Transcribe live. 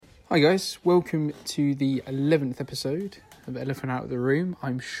Hi guys, welcome to the 11th episode of Elephant Out of the Room.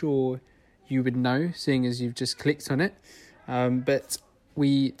 I'm sure you would know, seeing as you've just clicked on it. But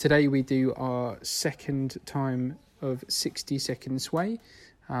today we do our second time of 60 Second Sway.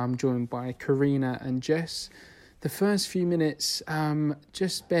 I'm joined by Karina and Jess. The first few minutes,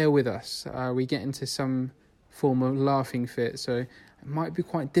 just bear with us. We get into some form of laughing fit, so it might be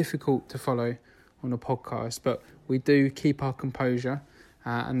quite difficult to follow on a podcast, but we do keep our composure.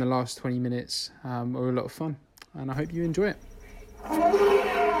 And the last 20 minutes are a lot of fun, and I hope you enjoy it.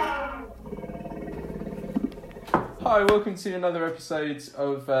 Hi, welcome to another episode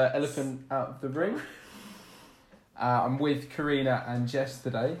of Elephant Out of the Room. I'm with Karina and Jess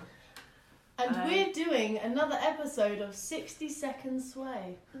today. And we're doing another episode of 60 Second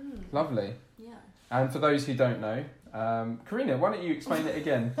Sway. Lovely. Yeah. And for those who don't know, Karina, why don't you explain it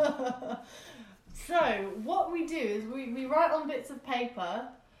again? So, what we do is we write on bits of paper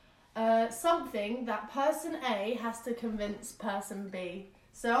something that person A has to convince person B.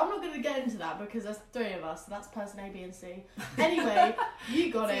 So I'm not going to get into that because there's three of us, so that's person A, B and C. Anyway,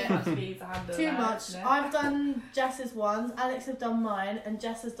 you got it. Too much. No. I've done Jess's ones, Alex has done mine, and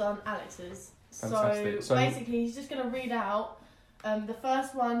Jess has done Alex's. Fantastic. So basically he's just going to read out, the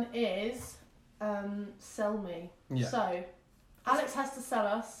first one is sell me. Yeah. So, Alex has to sell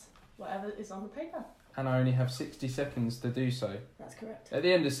us whatever is on the paper. And I only have 60 seconds to do so. That's correct. At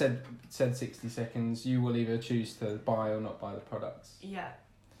the end of said 60 seconds, you will either choose to buy or not buy the products. Yeah.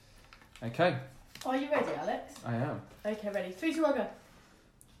 Okay. Are you ready, Alex? I am. Okay, ready. 3, 2, 1, go.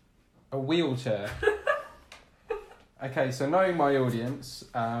 A wheelchair. Okay, so knowing my audience,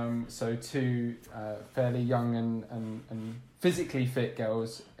 so two fairly young and physically fit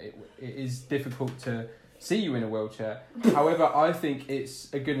girls, it is difficult to see you in a wheelchair. However, I think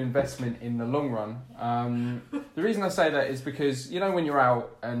it's a good investment in the long run. The reason I say that is because, you know, when you're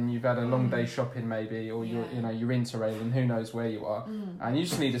out and you've had a long day shopping maybe, or you're interrailing, who knows where you are, and you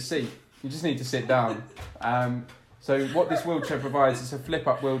just need a seat. You just need to sit down. So what this wheelchair provides is a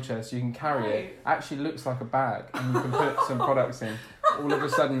flip-up wheelchair, so you can carry it. Actually looks like a bag, and you can put some products in. All of a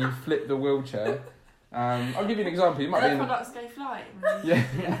sudden, you flip the wheelchair. I'll give you an example. You might be in products go flying.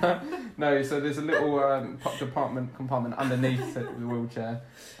 Yeah. No, so there's a little compartment underneath the wheelchair.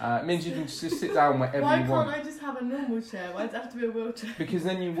 It means you can just sit down wherever you want. Why can't I just have a normal chair? Why does it have to be a wheelchair? Because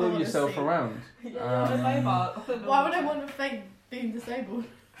then you wheel yourself around. Why would I want to fake being disabled?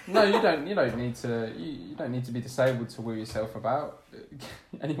 No, you don't. You don't need to. You don't need to be disabled to wheel yourself about.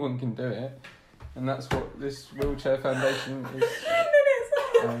 Anyone can do it, and that's what this wheelchair foundation is.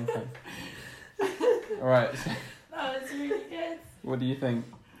 10 minutes. Okay. All right. That was really good. What do you think?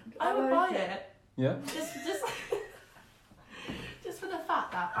 I would buy it. Yeah. Just for the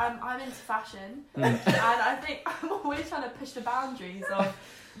fact that I'm into fashion, and I think I'm always trying to push the boundaries of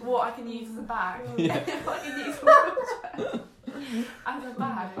what I can use as a bag. Yeah. If I can use a wheelchair as a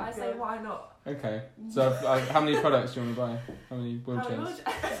bag, I say why not? Okay. So, how many products do you want to buy? How many wheelchairs?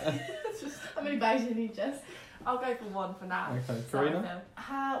 How many bags do you need, Jess? I'll go for one for now. Okay, Karina?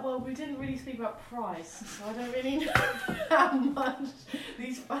 Well, we didn't really speak about price, so I don't really know how much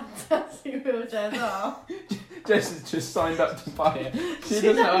these fantastic wheelchairs are. Jess has just signed up to buy it. She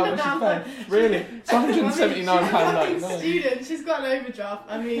doesn't know how much she's paying. Really? It's £179.99. She's a student. She's got an overdraft.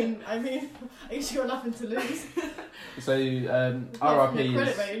 I mean, I think she's got nothing to lose. So, RRP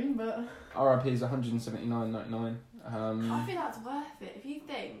is £179.99. I think that's worth it. If you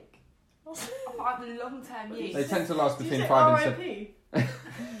think about the long-term use. They tend to last between 5 and 7. They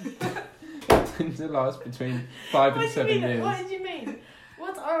tend to last between 5 and 7 years. What did you mean?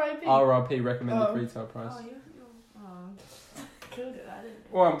 What's RIP? RRP, recommended retail price. You're killed it there, didn't you?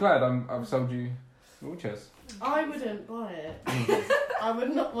 Well, I'm glad I've sold you wheelchairs. I wouldn't buy it because I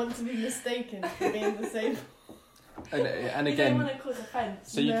would not want to be mistaken for being disabled. And you again, don't want to cause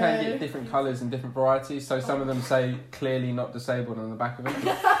offence. so you can get different colours and different varieties. So some of them say clearly not disabled on the back of it.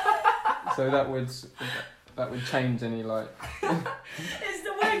 So that would change any like. It's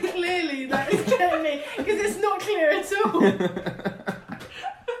the word clearly that is getting me because it's not clear at all.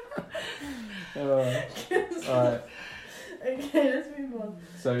 Alright. Okay, let's move on.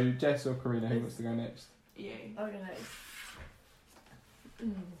 So Jess or Karina, who wants to go next? You. I'll go next.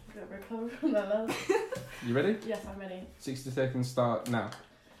 Got to recover from that last. You ready? Yes, I'm ready. 60 seconds start now.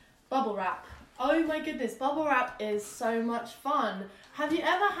 Bubble wrap. Oh my goodness, bubble wrap is so much fun. Have you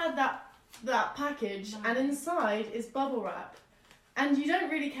ever had that package and inside is bubble wrap? And you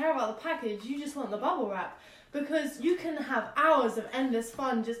don't really care about the package, you just want the bubble wrap. Because you can have hours of endless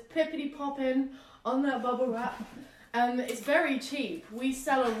fun just pippity popping on that bubble wrap. It's very cheap. We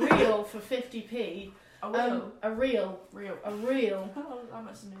sell a reel for 50p A wheel. A reel. Real. A reel. How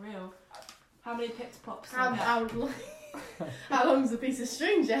much is in a reel? How many pips pops? How long's a piece of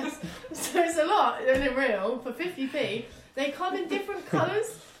string, Jess? So it's a lot in a reel for 50p. They come in different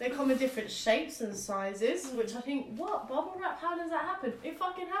colours. They come in different shapes and sizes, which I think, what? Bubble wrap? How does that happen? It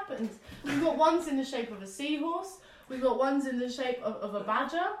fucking happens. We've got ones in the shape of a seahorse. We've got ones in the shape of a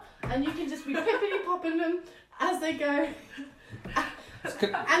badger. And you can just be pippity popping them as they go.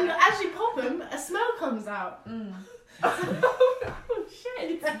 And as you pop them, a smell comes out. Oh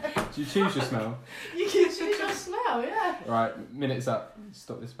shit! Do you choose your smell? You can choose your smell, yeah. Right, minute's up.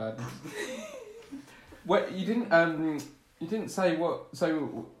 Stop this badness. What you didn't say what?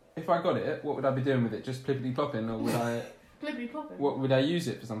 So if I got it, what would I be doing with it? Just plippity plopping, or would I? Plippity plopping. What would I use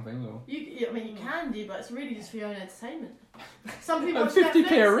it for something? Or I mean, you can do, but it's really just for your own entertainment. Some people watch 50p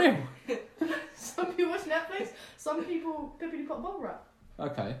Netflix. a reel. Some people watch Netflix. Some people plippity pop bubble wrap.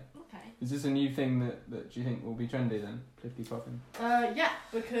 Okay. Okay. Is this a new thing that you think will be trendy then? Plippity plopping. Yeah,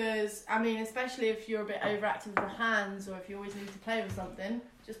 because I mean, especially if you're a bit overactive with your hands, or if you always need to play with something,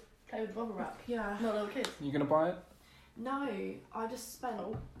 just play with bubble wrap. Yeah. Not little kids. You gonna buy it? No, I just spent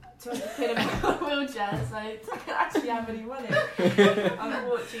 200 quid on my wheelchair, so I don't actually have any money.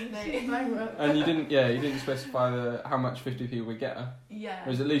 Unfortunately. And you didn't specify how much 50p would get her. Yeah.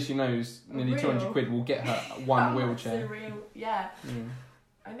 Whereas at least she knows nearly 200 quid will get her one wheelchair. Yeah. Mm.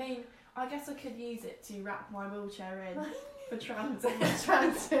 I mean, I guess I could use it to wrap my wheelchair in for transit.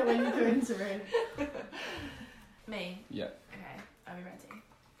 Transit when you go into it. Me? Yeah. Okay, are we ready?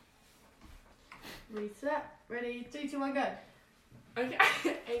 Reset. Ready? 3, 2, 1, go. Okay.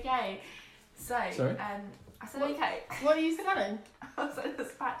 Okay. So, Sorry? I said What? okay. What are you selling? I said a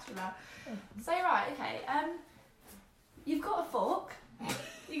spatula. So right, okay. You've got a fork.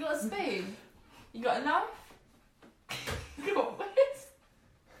 You got a spoon. You got a knife. You got a whisk.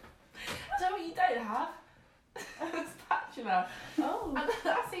 Do you know what you don't have? A spatula. Oh. And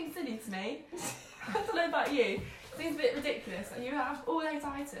that seems silly to me. I don't know about you. It seems a bit ridiculous that you have all those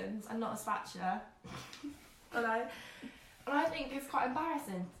items and not a spatula. And I think it's quite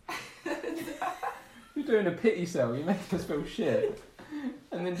embarrassing. You're doing a pity sell. You make us feel shit.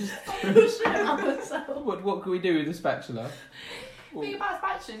 And then just Shit up myself. what can we do with the spatula? Think about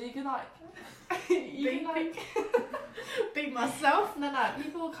spatulas, you can like Beat myself. No,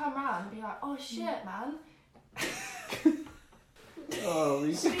 people will come round and be like, oh shit, man. Oh,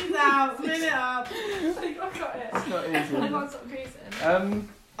 She's out. Clean it up. I got it. it's not I easy. can't stop creasing.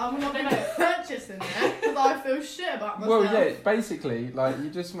 I'm not going to purchase in there because I feel shit about myself. Well, yeah, basically, like you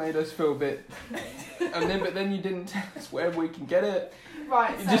just made us feel a bit, but then you didn't tell us where we can get it.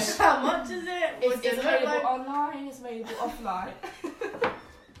 Right, You so just- How much is it? it's What does it look available like? online, it's available offline.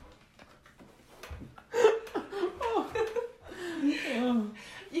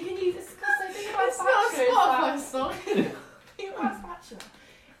 You can use this because I think about It's not a spatula. Spotify song. Think about spatula.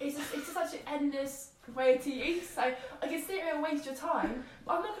 It's just such an endless way to use. So I can sit here and waste your time,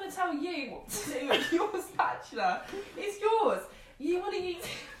 but I'm not going to tell you what to do with your spatula. It's yours. You want to use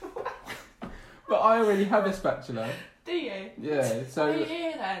it. But I already have a spatula. Do you? Yeah, Why are so you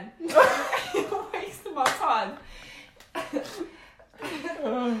here then? You're wasting my time. I'm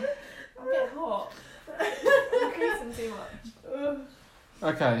a bit hot. I'm creasing too much.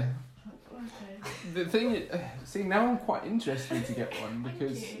 okay. Okay. The thing is, see, now I'm quite interested to get one Thank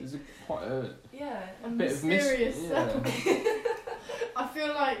because you. there's quite a Yeah. bit of mysterious. yeah. I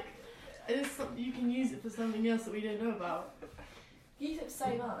feel like it's something you can use it for something else that we don't know about. Use it so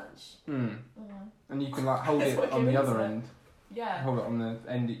much. Mm. And you can like hold That's it what on the gives other it. end. Yeah. Hold it on the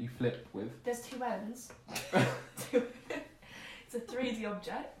end that you flip with. There's two ends. It's a 3D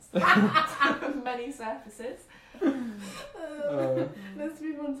object. Many surfaces. Let's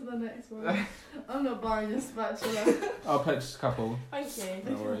move on to the next one. I'm not buying a spatula. I'll purchase a couple. Thank you.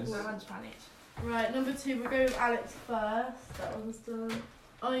 No worries. No, £1 each. Right, number 2, we'll go with Alex first. That one's done.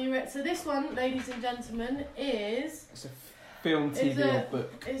 Are you ready? So this one, ladies and gentlemen, is It's a film, Is TV, it- or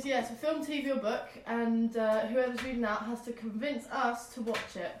book. it's a film, TV, or book, and whoever's reading out has to convince us to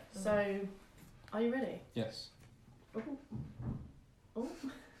watch it. So, are you ready? Yes. Oh,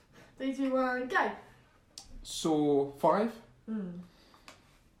 3, 2, 1, go. Saw 5.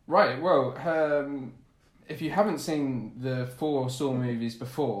 Right. Well, if you haven't seen the 4 Saw movies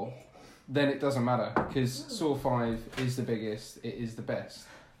before, then it doesn't matter because Saw 5 is the biggest. It is the best.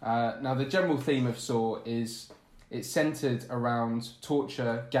 Now, the general theme of Saw is it's centered around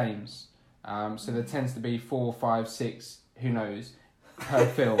torture games. So there tends to be 4, 5, 6, who knows, per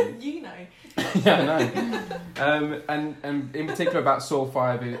film. You know. Yeah, I know. And in particular about Saw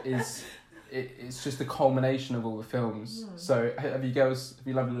 5 is it's just the culmination of all the films. So have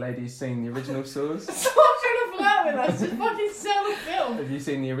you lovely ladies seen the original Saws? Stop trying to flirt with us. Just fucking sell the film. Have you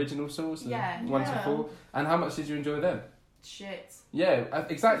seen the original Saws? Yeah. 1 to 4. And how much did you enjoy them? Shit. Yeah,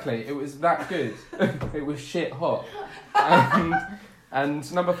 exactly. It was that good. It was shit hot.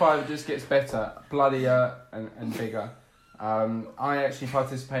 And number 5 just gets better, bloodier and bigger. I actually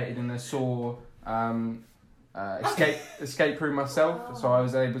participated in a Saw escape room myself, so I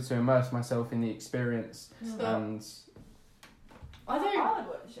was able to immerse myself in the experience. And I would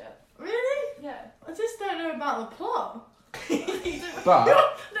watch it. Really? Yeah. I just don't know about the plot. but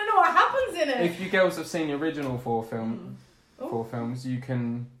I don't know what happens in it. if you girls have seen the original 4 films, you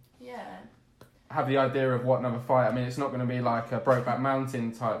can have the idea of what number 5. I mean, it's not going to be like a Brokeback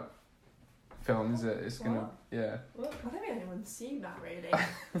Mountain type film, is it? It's going to, yeah. What? I don't think anyone's seen that really.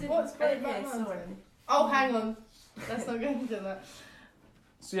 What's Brokeback Mountain? Oh, hang on. Let's not go into that.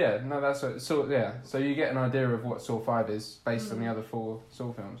 So yeah, no, that's what. So yeah, so you get an idea of what Saw 5 is based on the other 4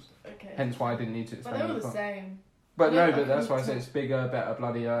 Saw films. Okay. Hence why I didn't need to But explain they're all the the plot. same. But Yeah, no, but I that's can why I said tell. it's bigger, better,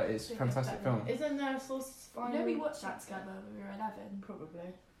 bloodier. It's a Bigger, fantastic better. film. Isn't there a source final? You know we watched that together when we were 11 Probably.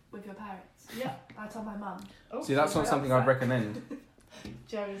 with your parents. Yeah. I told my mum. Oh, See, that's not something I'd recommend.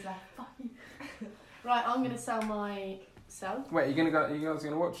 Joey's like, fuck you. Right, I'm gonna sell my cell. Wait, you guys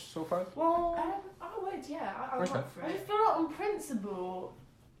gonna watch Saw 5? Well, I would, yeah. I'll Okay. look for I it. feel like on principle.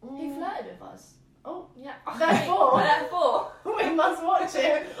 He flirted with us. Oh, Yeah. Therefore. Therefore. we must watch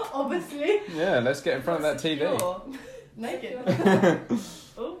it, obviously. Yeah, let's get in front of that TV. Secure. Naked.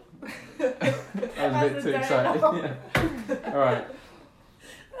 Oh. I was a bit too excited. Yeah. All right.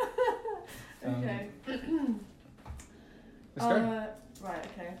 Okay. Let's go. Right,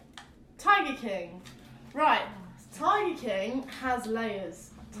 okay. Tiger King. Right. Tiger King has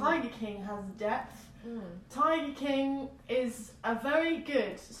layers. Tiger King has depth. Tiger King is a very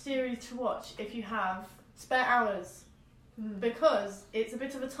good series to watch if you have spare hours, because it's a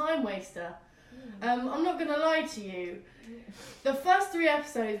bit of a time waster. I'm not going to lie to you. The first 3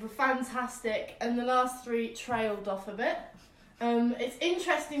 episodes were fantastic and the last 3 trailed off a bit. It's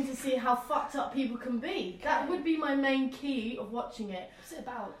interesting to see how fucked up people can be. That would be my main key of watching it. What's it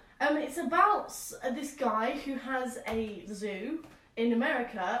about? It's about this guy who has a zoo in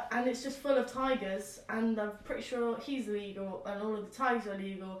America, and it's just full of tigers, and I'm pretty sure he's illegal and all of the tigers are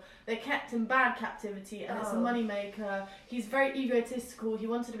illegal. They're kept in bad captivity, and it's a money maker. He's very egotistical. He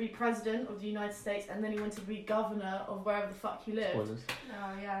wanted to be president of the United States, and then he wanted to be governor of wherever the fuck he lived. Spoilers.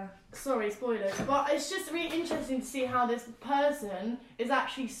 Oh, yeah. Sorry, spoilers. But it's just really interesting to see how this person is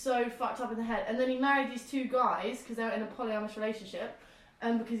actually so fucked up in the head. And then he married these 2 guys because they were in a polyamorous relationship,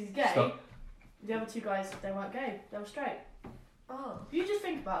 and because he's gay. Stop. The other 2 guys, they weren't gay. They were straight. Oh. You just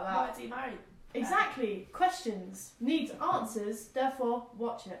think about that. Why is he married? Exactly. Questions needs answers. Therefore,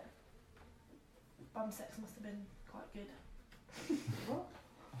 watch it. Bum sex must have been quite good.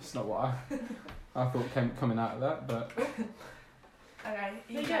 That's not what I thought coming out of that, but Okay.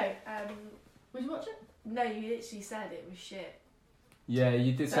 There you go. Would you watch it? No, you literally said it was shit. yeah,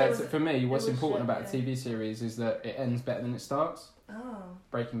 you did So say it was- for me. What's was important shit, about a TV series is that it ends better than it starts. Oh.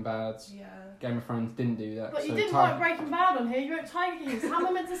 Breaking Bad, Yeah. Game of Thrones didn't do that. But so you didn't Tiger- write Breaking Bad on here. You wrote Tiger King. So how am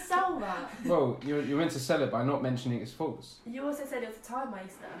I meant to sell that? Well, you're meant to sell it by not mentioning its faults. You also said it was a time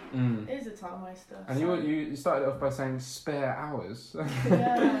waster. It is a time waster. And so- you started off by saying spare hours.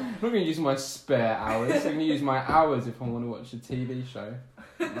 Yeah. I'm not going to use my spare hours. I'm going to use my hours if I want to watch a TV show.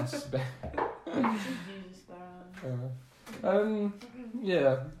 My spare.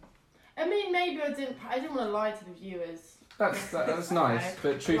 Yeah, I mean, maybe I didn't want to lie to the viewers. that's nice,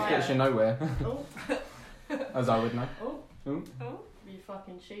 but truth Liar. gets you nowhere, Oh, as I would know. oh, you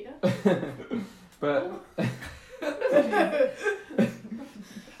fucking cheater. But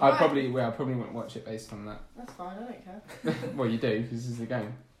I Right. probably wouldn't watch it based on that. That's fine. I don't care. Well, you do because this is the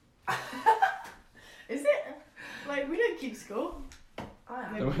game. Is it? Like, we don't keep score. I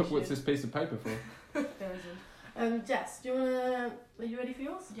am. Maybe we What's should. this piece of paper for? There isn't. Jess, do you wanna? Are you ready for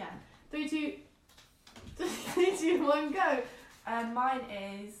yours? Yeah. 3, 2, 3, 2, 1, go. Mine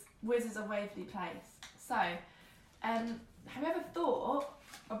is Wizards of Waverly Place. So, have you ever thought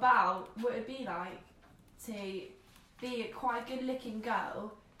about what it'd be like to be quite a good-looking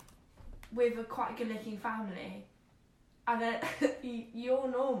girl with a quite good-looking family, and then you're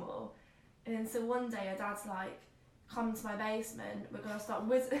normal, and then so one day your dad's like, "Come to my basement. We're gonna start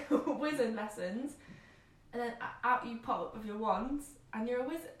wizard lessons," and then out you pop with your wands, and you're a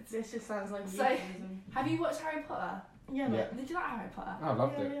wizard. This just sounds like So- euphemism. Have you watched Harry Potter? Yeah, Yeah. but Did you like Harry Potter? I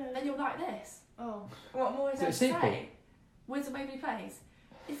loved yeah, it. yeah. Then you're like this. Oh. What more is Is there it to a sequel? say? Wizards of Waverly Place.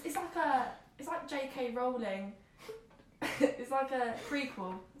 It's like J.K. Rowling. It's like a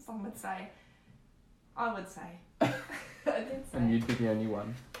prequel, some would say. I would say. I did say. And you'd be the only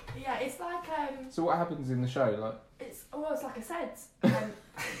one. Yeah, it's like So what happens in the show? Like, it's like I said.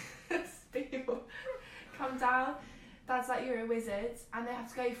 People come down. Dad's like, you're a wizard, and they have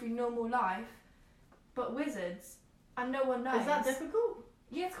to go through normal life, but wizards, and no one knows. Is that difficult?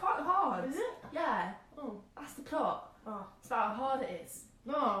 Yeah, it's quite hard. Is it? Yeah, Oh. that's the plot. Oh. It's about how hard it is.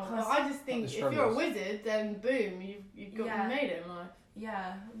 No, I just think the if you're a struggles. wizard, then boom, you've got Yeah. you made it in life.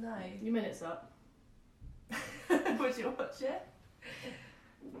 Yeah, no. Your minute's up. Would you watch it?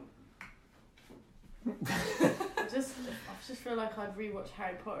 I just feel like I'd rewatch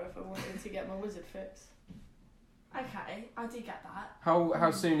Harry Potter if I wanted to get my wizard fix. Okay, I do get that.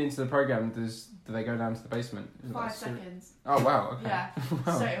 how soon into the program do they go down to the basement? Is it 5 like seconds. Oh wow. Okay. Yeah,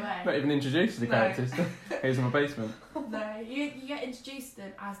 Wow. straight away. Not even introduced to the No. characters. Here's my basement. No, you get introduced to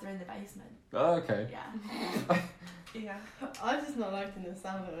them as they're in the basement. Oh, okay. Yeah. Yeah. I'm just not liking the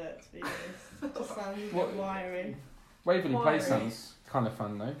sound of it, to be honest. It just sounds a What- bit wiry. Waverley Why? Place sounds kind of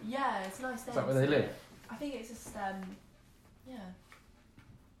fun though. Yeah, it's nice. Is that where they live? I think it's just yeah.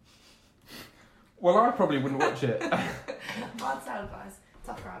 Well, I probably wouldn't watch it. Hard sell, guys.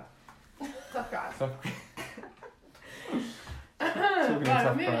 Tough grab. Tough grab. Talking of Right,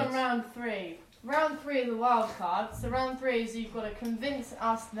 tough we're moving on crowds. round 3. Round 3 is the wild card. So round 3 is you've got to convince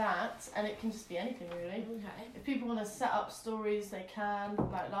us that, and it can just be anything really. Okay. If people want to set up stories, they can.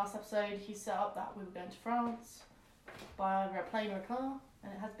 Like last episode, he set up that we were going to France by either a plane or a car,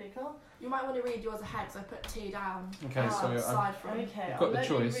 and it had to be a car. You might want to read yours ahead, so I put 2 down. Okay, so aside from. Okay, You've I'll got the let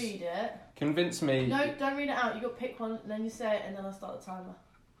choice. you read it. Convince me. No, don't read it out. You got to pick one, and then you say it, and then I'll start the timer.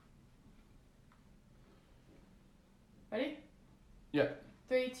 Ready? Yeah.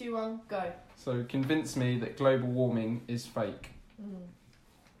 3, 2, 1, go. So convince me that global warming is fake. Mm.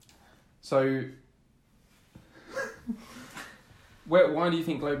 So, why do you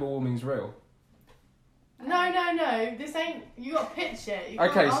think global warming is real? No. This ain't. You got to pitch it. You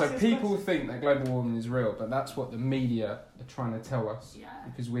can't Okay, ask so this people question. think that global warming is real, but that's what the media are trying to tell us. Yeah.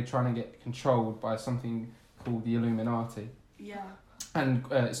 Because we're trying to get controlled by something called the Illuminati. Yeah. And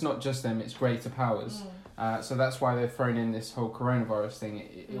it's not just them, it's greater powers. Mm. So that's why they've thrown in this whole coronavirus thing.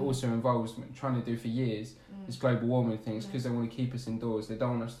 It Mm. also involves trying to do for years this global warming things because they want to keep us indoors. They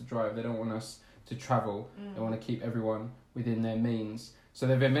don't want us to drive. They don't want us to travel. Mm. They want to keep everyone within their means. So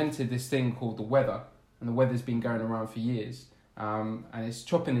they've invented this thing called the weather, and the weather's been going around for years. And it's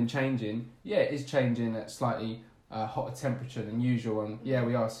chopping and changing. Yeah, it is changing at slightly hotter temperature than usual. And yeah,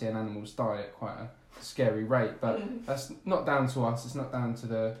 we are seeing animals die at quite a scary rate. But that's not down to us. It's not down to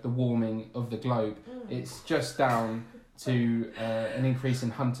the warming of the globe. It's just down to an increase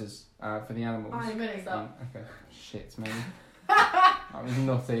in hunters for the animals. 2 minutes up. Okay, shit, man. That was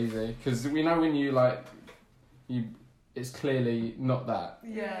not easy because we know when you it's clearly not that.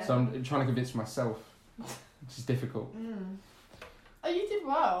 Yeah. So I'm trying to convince myself, which is difficult. Mm. Oh, you did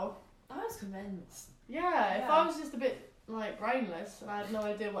well. I was convinced. Yeah, if Yeah. I was just a bit like brainless and I had no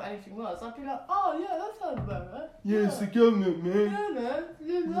idea what anything was, I'd be like, oh yeah, that sounds about right. Yeah, it's the government, man. Yeah, man.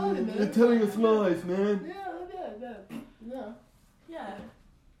 You're lying, man. They're telling us lies, man. Yeah. Yeah.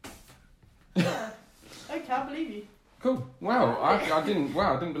 Okay, I believe you. Cool. Wow, I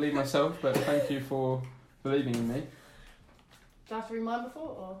didn't believe myself, but thank you for believing in me. Do I have to read mine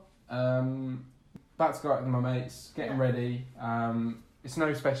before, or? About to go out with my mates, getting Yeah. ready. It's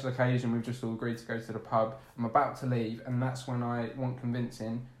no special occasion. We've just all agreed to go to the pub. I'm about to leave, and that's when I want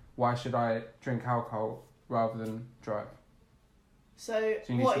convincing. Why should I drink alcohol rather than drive? So,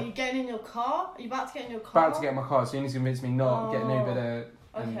 you need what, to- are you getting in your car? Are you about to get in your car? About to get in my car, so you need to convince me not, get an Uber Oh, there.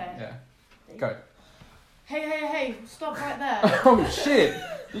 And, okay. Yeah. Go. Hey, stop right there. Oh shit!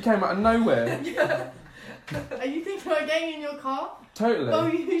 You came out of nowhere. Are you thinking about getting in your car? Totally. Well,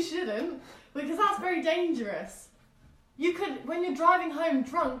 you shouldn't, because that's very dangerous. You could, when you're driving home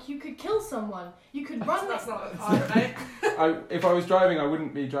drunk, you could kill someone. You could run. That's not the time, mate. If I was driving, I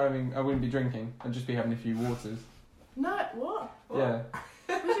wouldn't be driving. I wouldn't be drinking. I'd just be having a few waters. No, what? Yeah.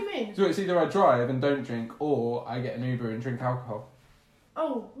 What do you mean? So it's either I drive and don't drink, or I get an Uber and drink alcohol.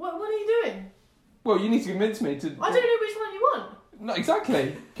 Oh, what are you doing? Well, you need to convince me to. I don't know which one you want. No,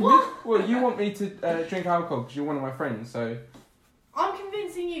 exactly. What? Well, you want me to drink alcohol because you're one of my friends, so I'm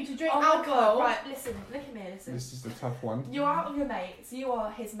convincing you to drink Oh my alcohol. God, right, listen, look at me, listen. this is a tough one. You're out with your mates, you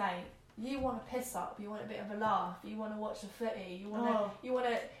are his mate. You want to piss up, you want a bit of a laugh, you want to watch the footy, you want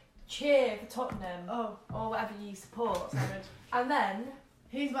to cheer for Tottenham Oh, or whatever you support. savage. And then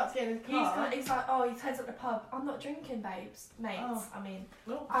He's about to get in his car. he's like, oh, he turns up the pub. I'm not drinking, mates. Oh. I mean,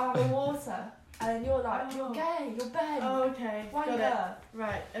 Oh. I'm having water. And then you're like, Oh. you're gay, you're Ben. Oh, okay. Got it. Wanker.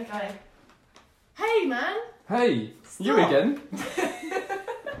 Right, okay. Hey, man. Hey, you Stop. again?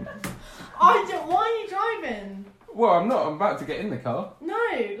 Why are you driving? Well, I'm not. I'm about to get in the car. No,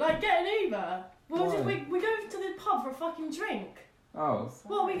 like get an Uber. Well, Why? we go to the pub for a fucking drink. Oh.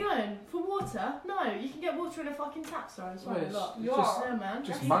 What are we going? For water? No, you can get water in a fucking tap store as well. Well, it's Look, You just- are. no, man.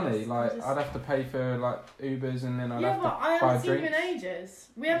 Just That's money. just- Like just- I'd have to pay for like Ubers and then I'd yeah, have but to I buy haven't seen you in drinks. ages.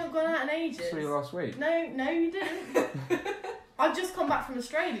 We haven't gone out in ages. Saw you last week. No, you didn't. I've just come back from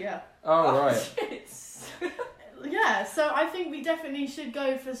Australia. Oh right. Shit. Yeah, so I think we definitely should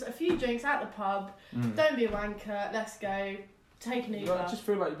go for a few drinks at the pub. Mm. Don't be a wanker. Let's go. Take an Uber. I just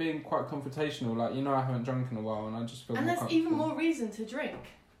feel like you're being quite confrontational. Like I haven't drunk in a while, and I just feel. And more there's even comfortable. more reason to drink.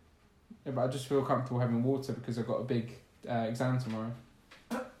 Yeah, but I just feel comfortable having water because I've got a big exam tomorrow.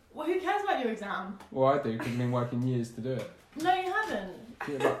 Well, who cares about your exam? Well, I do because I've been working years to do it. No, you haven't.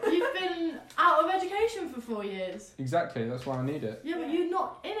 Yeah, but You've been out of education for 4 years. exactly, that's why I need it. Yeah, but you're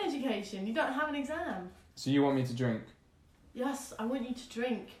not in education. You don't have an exam. So you want me to drink? Yes, I want you to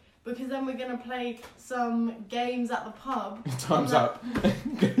drink. Because then we're going to play some games at the pub. Time's up.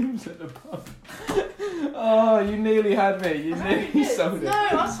 Games at the pub. Oh, you nearly had me. You nearly sold it. No,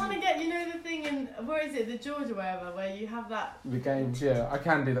 I was trying to get, the thing in, where is it, the Georgia wherever, where you have that. The games, yeah. I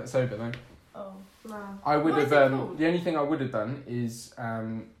can do that sober though. Oh, no. I would What have. is it called? The only thing I would have done is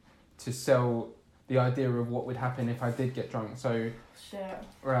to sell the idea of what would happen if I did get drunk. So, Shit.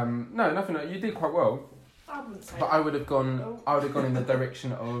 no, nothing. You did quite well, I wouldn't say but that. I would have gone. Oh. I would have gone in the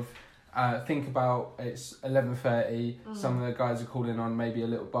direction of. Think about it's 11:30. Mm. Some of the guys are calling on maybe a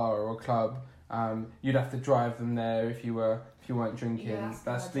little bar or a club. You'd have to drive them there if you weren't drinking. Yeah,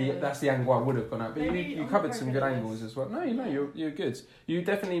 That's the angle I would have gone at. But Maybe you I'm covered some good very good at angles this. as well. No, you're good. You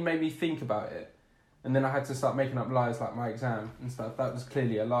definitely made me think about it, and then I had to start making up lies like my exam and stuff. That was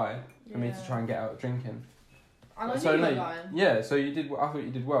clearly a lie for me to try and get out drinking. And I So, knew you no, were lying. Yeah, so you did. I thought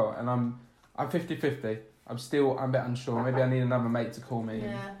you did well, and I'm 50-50. I'm a bit unsure. Maybe I need another mate to call me.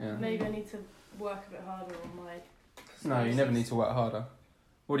 Yeah, maybe I need to work a bit harder on my. No, you never need to work harder.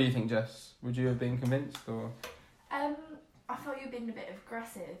 What do you think, Jess? Would you have been convinced or? I thought you were being a bit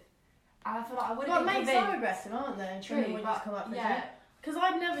aggressive. And I feel like I would Well, have been mates convinced. are aggressive, aren't they? True, when you but come up with yeah, Because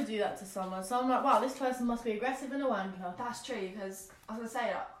I'd never do that to someone. So I'm like, wow, this person must be aggressive and a wanker. that's true. Because I was gonna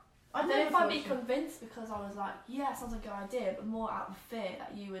say, like, I I'd don't know never if I'd thought be so. convinced because I was like, yeah, sounds like a good idea, but more out of fear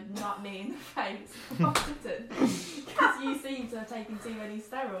that you would nut me in the face often. Because you seem to have taken too many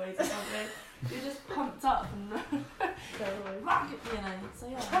steroids or something. You're just pumped up and rocket, So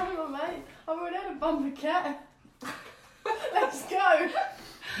yeah. Come on, mate. I've already had a bumper cat. Let's go.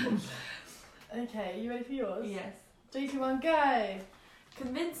 Okay, you ready for yours? Yes. 3, 2, 1, go.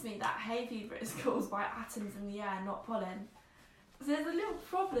 Convince me that hay fever is caused by atoms in the air, not pollen. So there's a little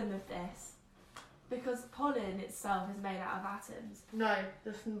problem with this. Because pollen itself is made out of atoms. No,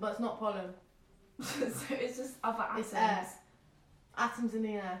 but it's not pollen. So it's just other atoms. It's air. Atoms in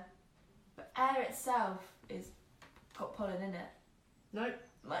the air. But air itself is got pollen in it. Nope.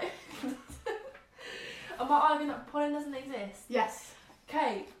 Like, am I arguing that pollen doesn't exist? Yes.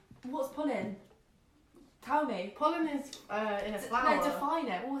 Okay, what's pollen? Tell me. Pollen is in a flower. No, define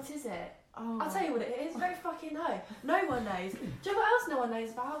it. What is it? Oh. I'll tell you what it is. Very fucking know. No one knows. Do you know what else no one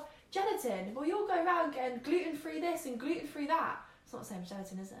knows about? Gelatin. Well, you'll go around getting gluten-free this and gluten-free that. It's not the same as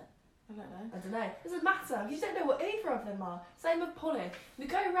gelatin, is it? I don't know. I don't know. It doesn't matter. You don't know what either of them are. Same with pollen. We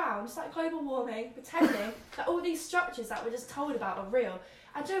go around, it's like global warming, pretending that all these structures that we're just told about are real.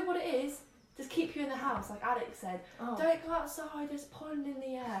 And do you know what it is? Just keep you in the house, like Alex said. Oh. Don't go outside, there's pollen in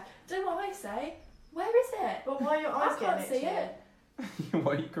the air. Do you know what I say? Where is it? But why are your eyes I can't getting see itchy? it.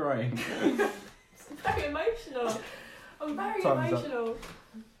 Why are you crying? It's very emotional. I'm very Time's up. emotional.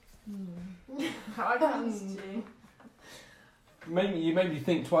 I danced you. You made me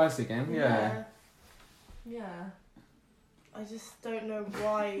think twice again. Yeah. Yeah. I just don't know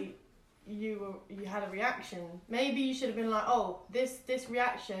why you had a reaction. Maybe you should have been like, oh, this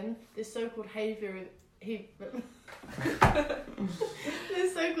reaction, this so-called hay fever,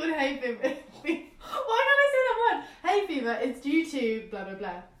 this so-called hay fever. Why can't I say that word? Hay fever. It's due to blah blah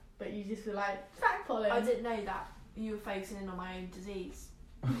blah. But you just were like, fuck pollen. I didn't know that you were focusing in on my own disease.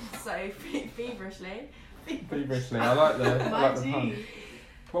 So feverishly. Feverishly. I like the My pun. G.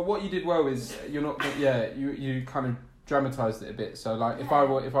 Well, what you did well is you're not. Yeah, you kind of dramatised it a bit. So like, if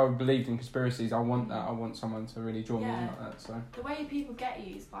Yeah. I believed in conspiracies, I want that. I want someone to really draw me in Yeah. like that. So. The way people get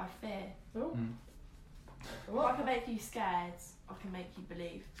you is by fear. Oh. Mm. If I can make you scared, I can make you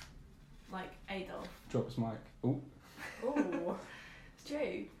believe. Like Adolf. Drop his mic. Ooh. Oh. It's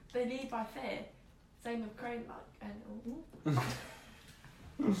true. They lead by fear. Same with Crane,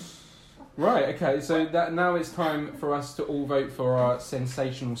 Right, okay, so that now it's time for us to all vote for our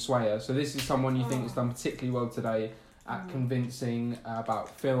sensational swayer. So this is someone you think has done particularly well today. at convincing about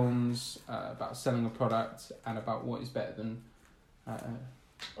films, about selling a product, and about what is better than.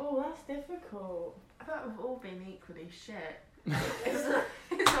 Oh, that's difficult. I feel like we've all been equally shit. It's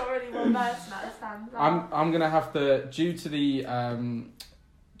not really one person that stands out. I'm gonna have to due to the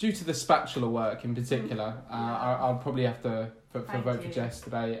spatula work in particular. I'll probably have to vote for Jess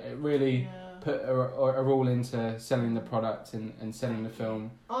today. It really put a all into selling the product and selling the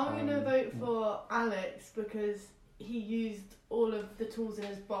film. I'm gonna vote for Alex because he used all of the tools in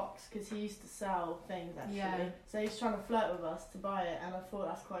his box because he used to sell things actually. Yeah. So he's trying to flirt with us to buy it, and I thought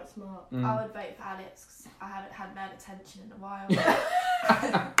that's quite smart. I would vote for Alex because I haven't had male attention in a while.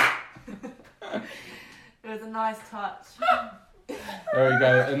 It was a nice touch. There we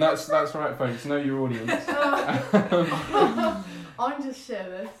go, and that's right, folks. Know your audience. I'm just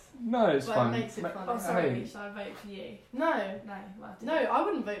shameless. No, it's but fun. It makes it fun. Oh, sorry. Hey. Should I vote for you? No, No, I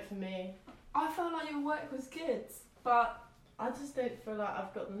wouldn't vote for me. I felt like your work was good, but I just don't feel like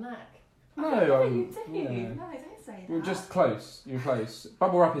I've got the knack. you do. Yeah. No, don't say that. You're just close. You're close.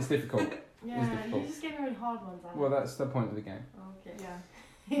 Bubble wrap is difficult. Yeah, difficult. you just gave me really hard ones. Alex. Well, that's the point of the game. Okay. Yeah.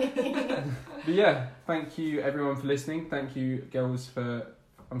 But yeah, thank you everyone for listening. Thank you, girls, for.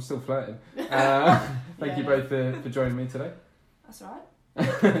 I'm still flirting. Thank you both for joining me today. That's all right.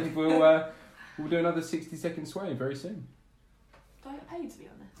 We'll do another 60-second sway very soon. Do I get paid, to be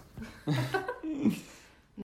honest?